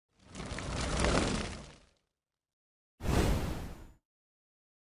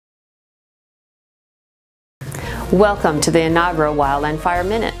Welcome to the inaugural Wildland Fire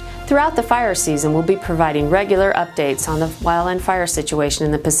Minute. Throughout the fire season, we'll be providing regular updates on the wildland fire situation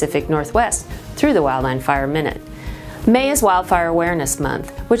in the Pacific Northwest through the Wildland Fire Minute. May is Wildfire Awareness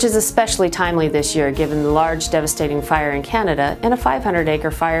Month, which is especially timely this year given the large devastating fire in Canada and a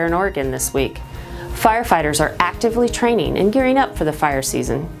 500-acre fire in Oregon this week. Firefighters are actively training and gearing up for the fire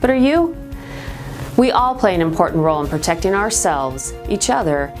season, but are you? We all play an important role in protecting ourselves, each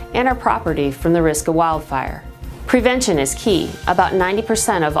other, and our property from the risk of wildfire. Prevention is key. About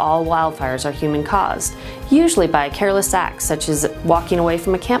 90% of all wildfires are human-caused, usually by a careless act such as walking away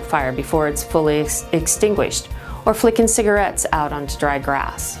from a campfire before it's fully extinguished, or flicking cigarettes out onto dry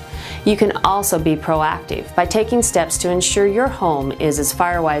grass. You can also be proactive by taking steps to ensure your home is as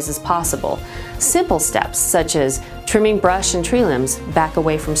fire-wise as possible. Simple steps such as trimming brush and tree limbs back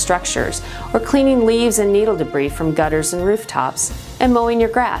away from structures, or cleaning leaves and needle debris from gutters and rooftops, and mowing your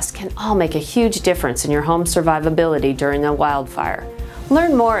grass can all make a huge difference in your home's survivability during a wildfire.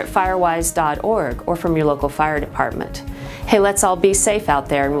 Learn more at firewise.org or from your local fire department. Hey, let's all be safe out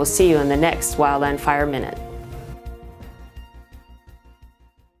there, and we'll see you in the next Wildland Fire Minute.